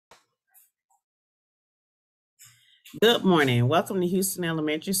Good morning. Welcome to Houston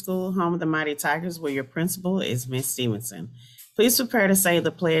Elementary School, home of the Mighty Tigers, where your principal is Miss Stevenson. Please prepare to say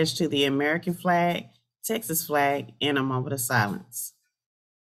the pledge to the American flag, Texas flag, and a moment of silence.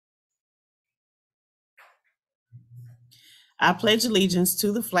 I pledge allegiance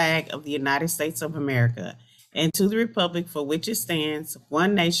to the flag of the United States of America and to the republic for which it stands,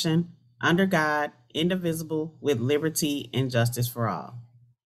 one nation, under God, indivisible, with liberty and justice for all.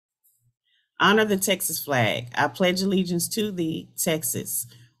 Honor the Texas flag. I pledge allegiance to the Texas,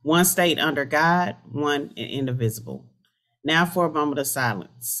 one state under God, one and indivisible. Now for a moment of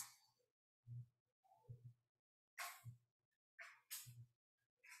silence.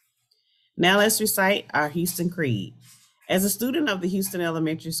 Now let's recite our Houston Creed. As a student of the Houston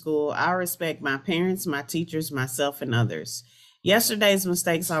Elementary School, I respect my parents, my teachers, myself, and others. Yesterday's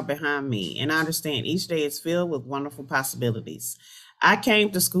mistakes are behind me, and I understand each day is filled with wonderful possibilities. I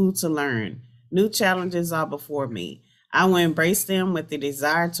came to school to learn. New challenges are before me. I will embrace them with the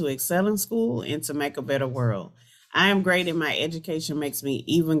desire to excel in school and to make a better world. I am great, and my education makes me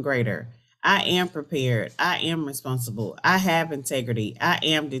even greater. I am prepared. I am responsible. I have integrity. I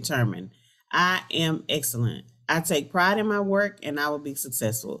am determined. I am excellent. I take pride in my work and I will be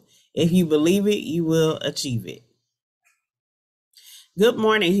successful. If you believe it, you will achieve it. Good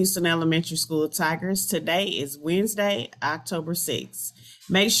morning, Houston Elementary School Tigers. Today is Wednesday, October 6th.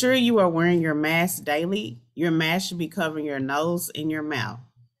 Make sure you are wearing your mask daily. Your mask should be covering your nose and your mouth.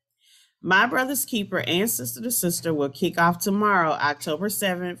 My Brother's Keeper and Sister to Sister will kick off tomorrow, October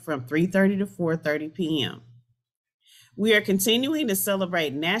 7th from 3:30 to 4:30 p.m. We are continuing to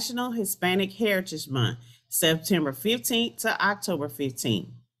celebrate National Hispanic Heritage Month, September 15th to October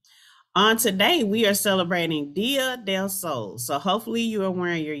 15th. On today, we are celebrating Dia del Sol. So hopefully you are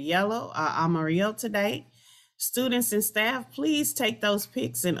wearing your yellow or amarillo today. Students and staff, please take those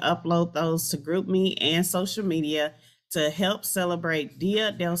pics and upload those to GroupMe and social media to help celebrate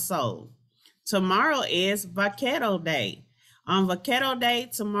Dia del Sol. Tomorrow is Vaquero Day. On Vaquero Day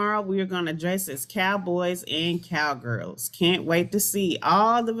tomorrow, we are going to dress as cowboys and cowgirls. Can't wait to see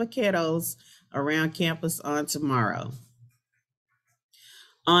all the vaqueros around campus on tomorrow.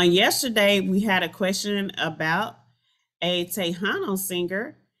 On yesterday, we had a question about a Tejano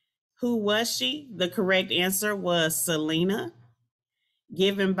singer. Who was she? The correct answer was Selena,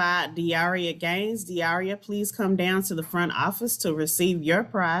 given by Diaria Gaines. Diaria, please come down to the front office to receive your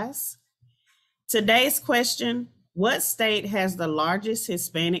prize. Today's question: what state has the largest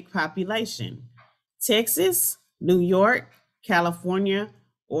Hispanic population? Texas, New York, California,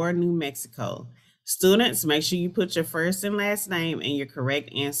 or New Mexico? Students, make sure you put your first and last name and your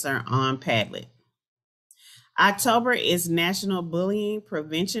correct answer on Padlet. October is National Bullying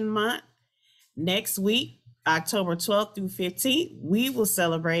Prevention Month. Next week, October 12th through 15th, we will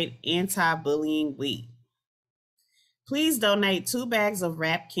celebrate Anti-Bullying Week. Please donate 2 bags of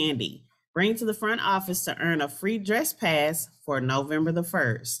wrapped candy. Bring to the front office to earn a free dress pass for November the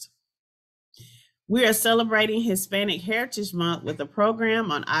 1st. We are celebrating Hispanic Heritage Month with a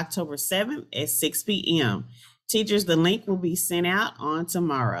program on October 7th at 6 p.m. Teachers, the link will be sent out on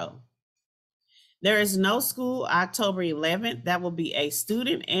tomorrow. There is no school October 11th. That will be a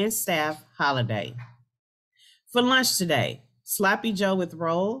student and staff holiday. For lunch today, Sloppy Joe with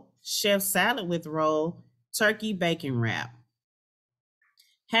roll, chef salad with roll, turkey bacon wrap.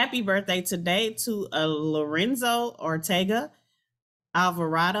 Happy birthday today to Lorenzo Ortega,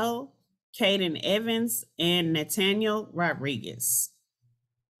 Alvarado, Caden Evans, and Nathaniel Rodriguez.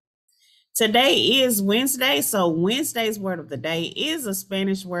 Today is Wednesday, so Wednesday's word of the day is a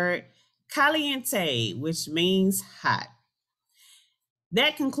Spanish word, caliente, which means hot.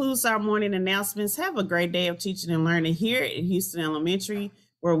 That concludes our morning announcements. Have a great day of teaching and learning here at Houston Elementary,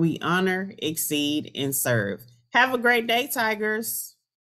 where we honor, exceed, and serve. Have a great day, Tigers.